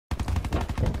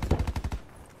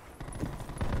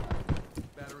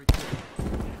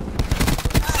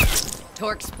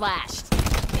Torque splashed.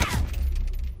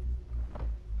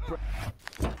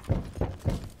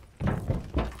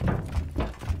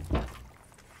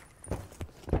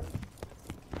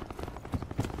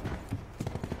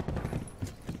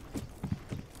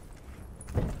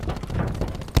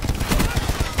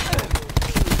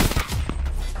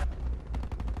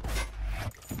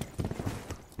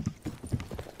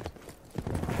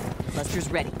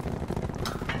 Cluster's ready.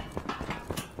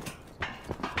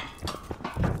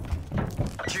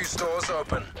 Q stores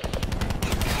open.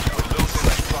 We're losing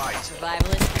the fight.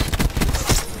 Survivalist.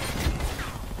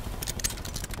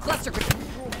 Cluster.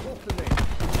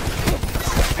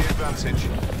 The advantage.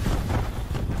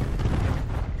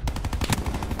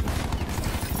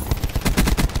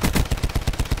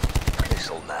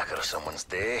 This'll knacker someone's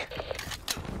day.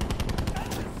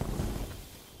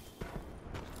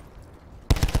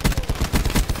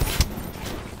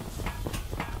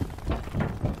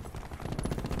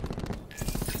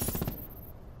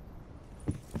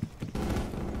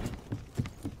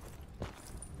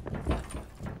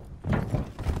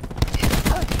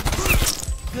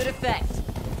 Good effect.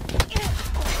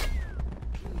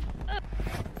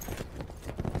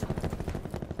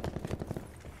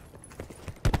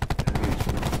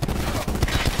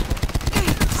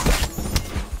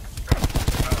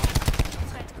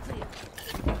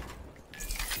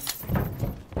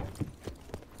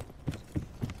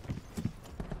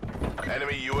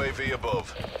 Enemy UAV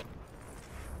above.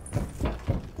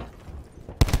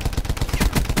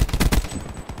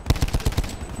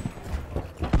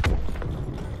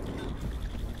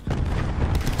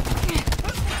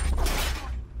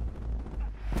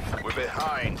 We're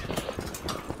behind.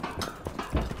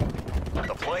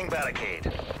 Deploying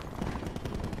barricade.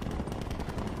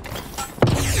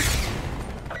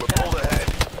 We're pulled ahead.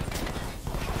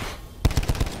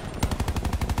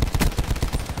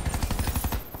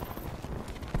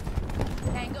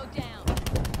 Tango down.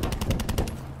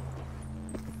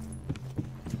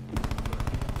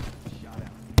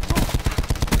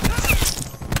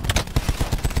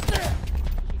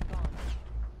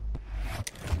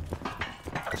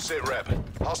 Sit rep.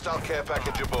 Hostile care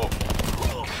package above.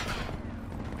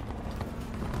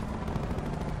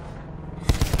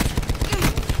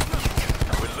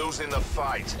 We're losing the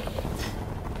fight.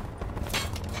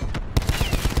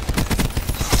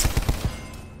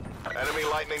 Enemy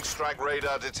lightning strike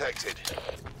radar detected.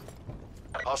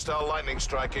 Hostile lightning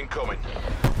strike incoming.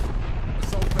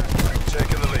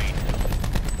 Taking the lead.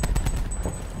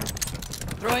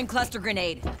 Throwing cluster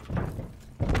grenade.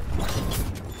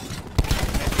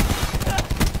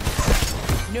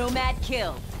 Nomad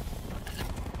kill.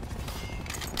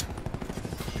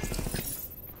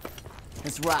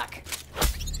 Let's rock.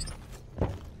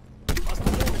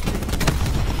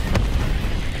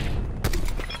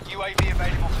 UAV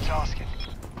available for tasking.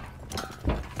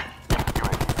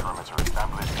 UAV perimeter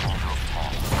established. Angel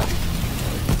 10.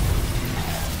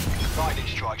 Lightning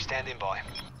strike standing by.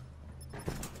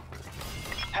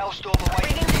 Hellstorm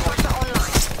awaiting.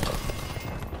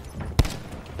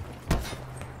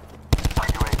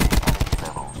 UAV energy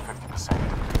levels 50%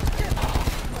 depleted.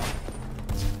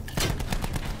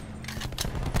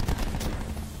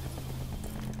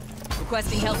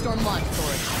 Requesting Hellstorm launch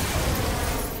authority.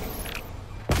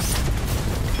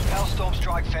 Hellstorm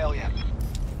strike failure.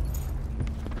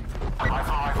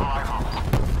 Rifle.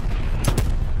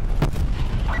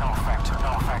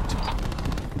 No effect.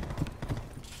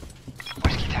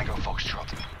 Whiskey Tango Foxtrot.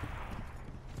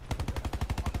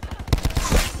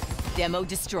 Demo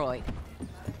destroyed.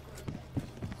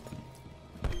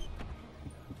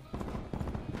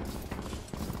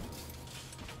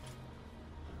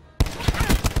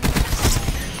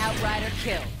 Outrider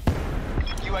kill.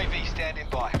 UAV standing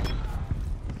by.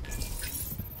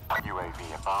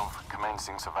 UAV above,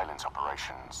 commencing surveillance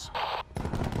operations.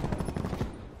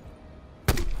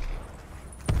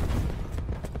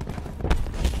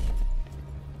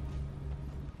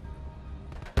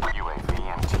 UAV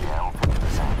MTL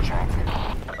 50% check.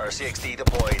 RCXD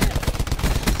deployed.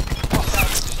 Hostiles have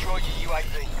destroyed your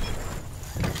UAV.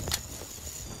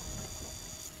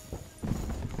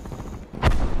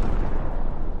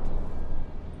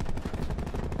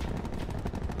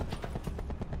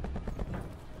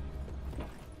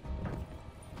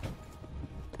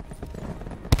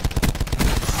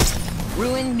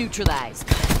 Ruin neutralized.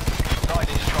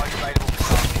 Lightning strike available for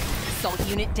tasking. Assault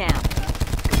unit down.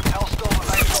 Hellstorm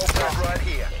available for Got right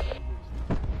here.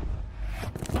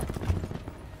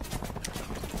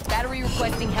 Battery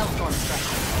requesting Hellstorm strike.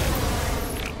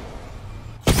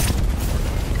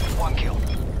 one kill.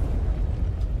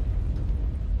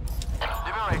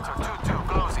 Liberator 2-2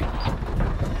 closing.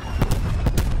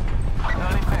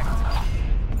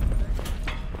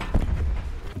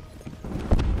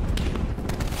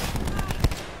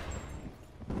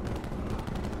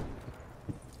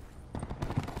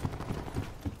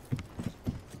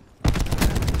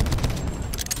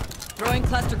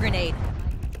 cluster grenade.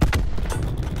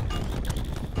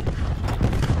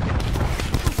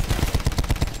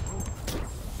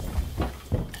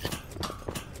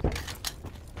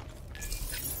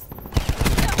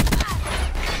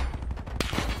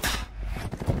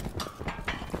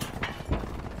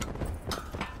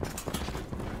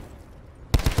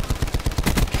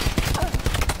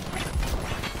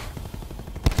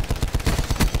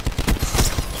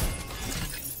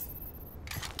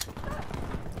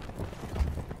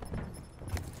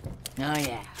 Oh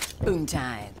yeah, boom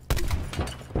time.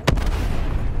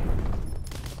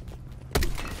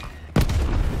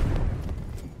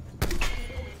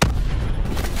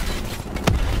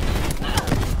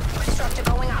 Constructor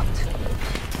going out.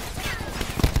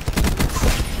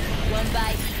 Run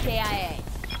by EKIA.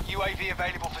 UAV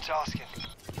available for tasking.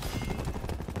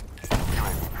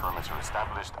 UAV perimeter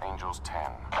established. Angels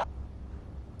 10.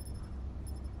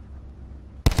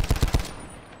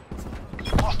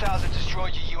 Hostiles have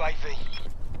destroyed your UAV.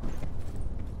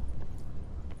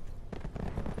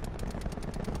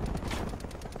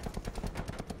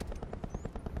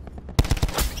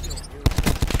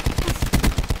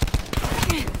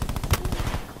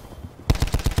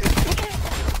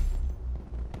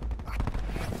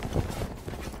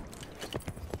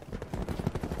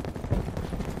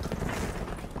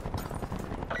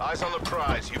 Eyes on the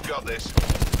prize. You've got this.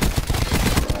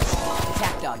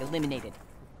 Attack dog eliminated.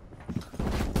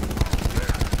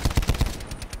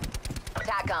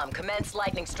 TACOM, commence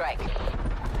lightning strike.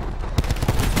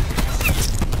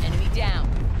 Enemy down.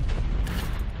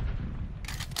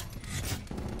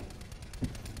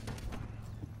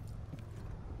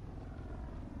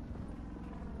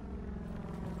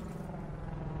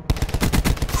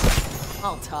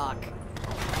 I'll talk.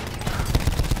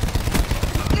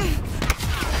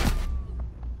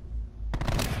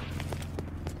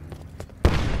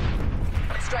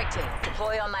 Strike team,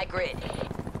 deploy on my grid.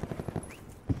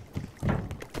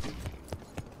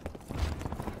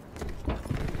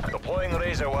 Deploying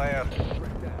razor wire.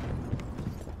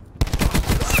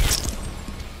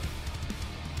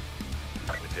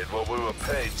 We did what we were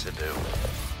paid to do.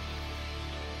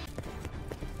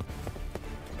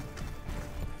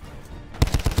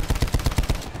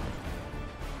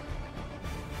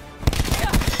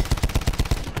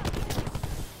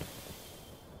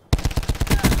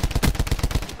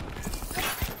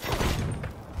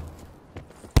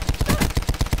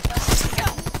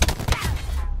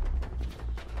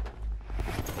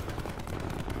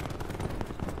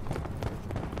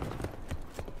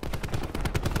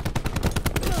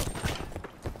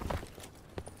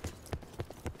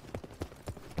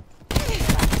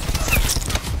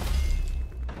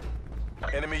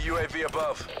 Enemy UAV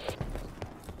above.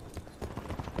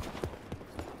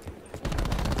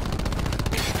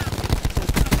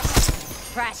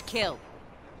 Crash kill.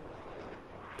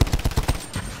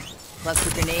 Cluster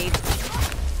grenade.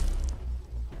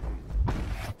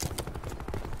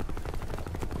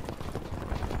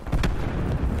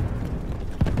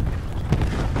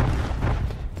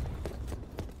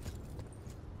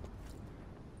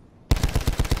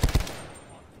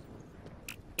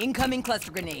 Incoming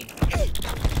cluster grenade.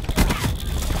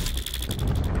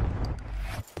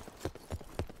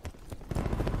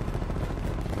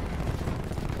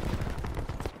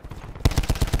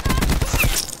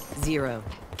 Zero.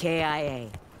 KIA.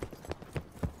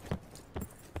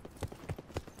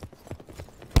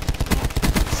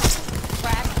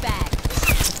 Crash bag.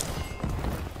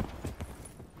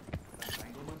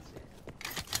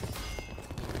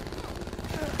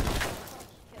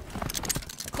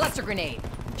 Cluster grenade.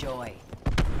 Enjoy.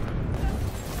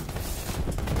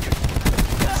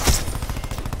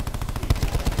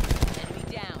 Enemy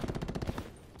down.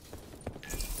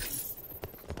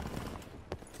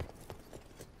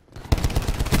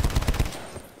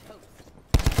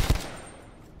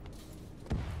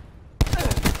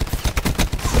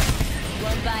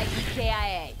 Run by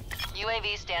EKIA.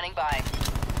 UAV standing by.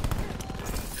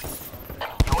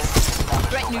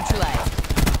 Threat neutralized.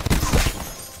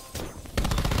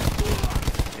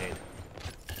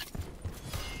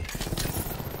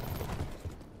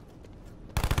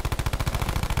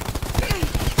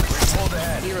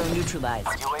 Zero neutralized.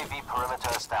 UAV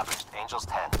perimeter established. Angels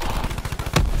 10.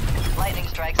 Lightning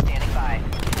strike standing by.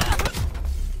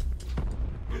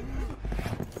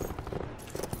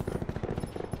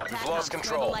 We've lost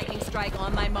control. Lightning strike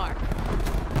on my mark.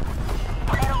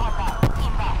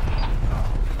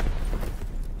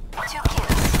 Two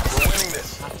kills. We're winning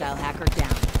this. Hostile hacker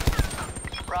down.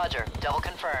 Roger, double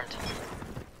confirmed.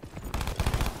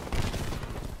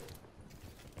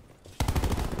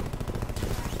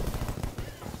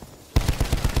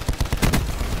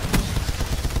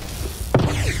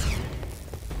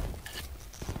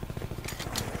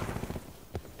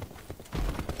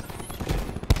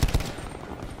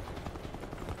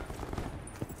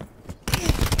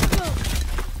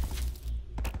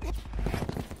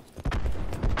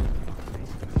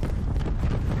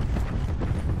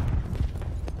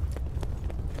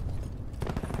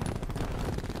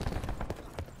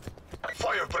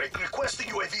 outbreak. Requesting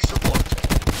UAV support.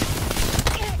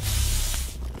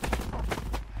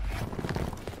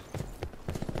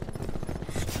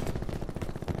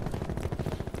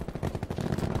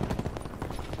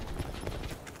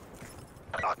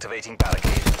 Activating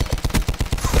barricade.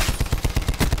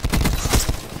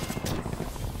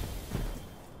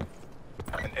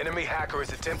 An enemy hacker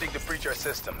is attempting to breach our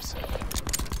systems.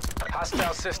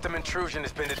 Hostile system intrusion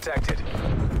has been detected.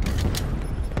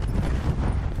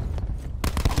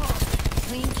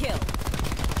 Clean kill.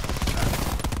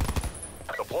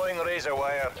 Deploying razor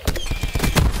wire.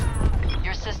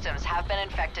 Your systems have been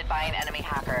infected by an enemy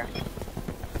hacker.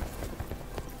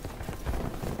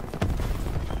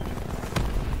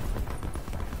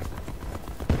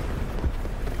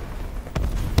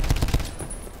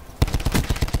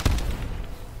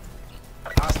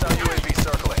 Hostile UAV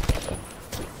circling.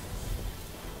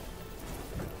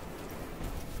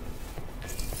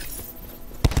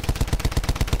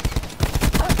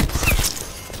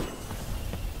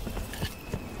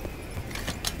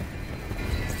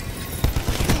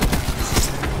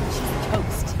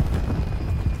 Toast.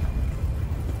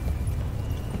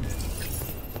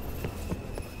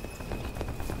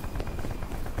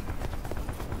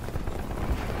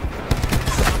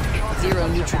 Zero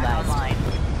neutralized. Online.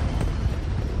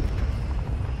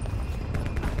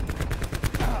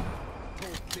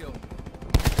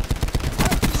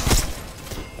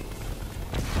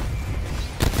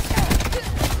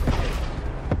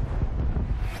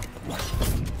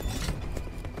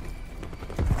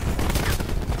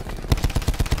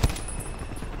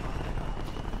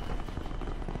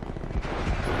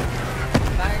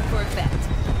 Firing for effect.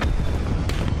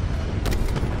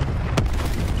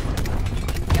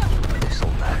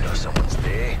 This'll matter someone's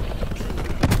day.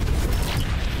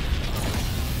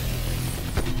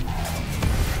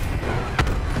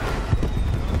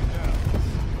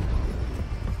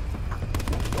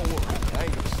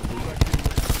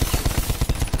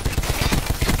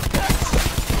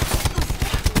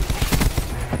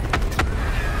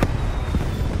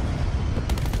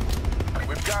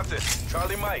 We've got this.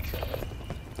 Charlie Mike.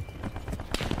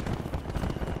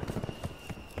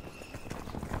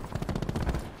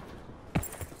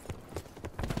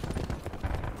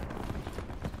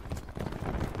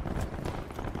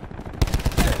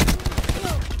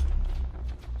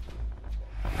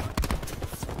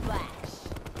 Splash.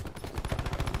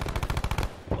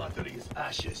 Battery is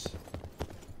ashes.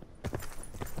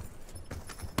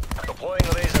 Deploying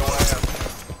laser wire.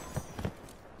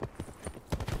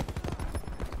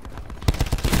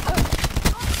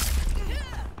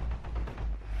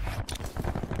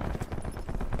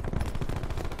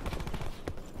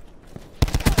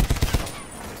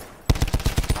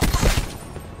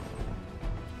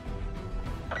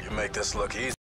 You make this look easy.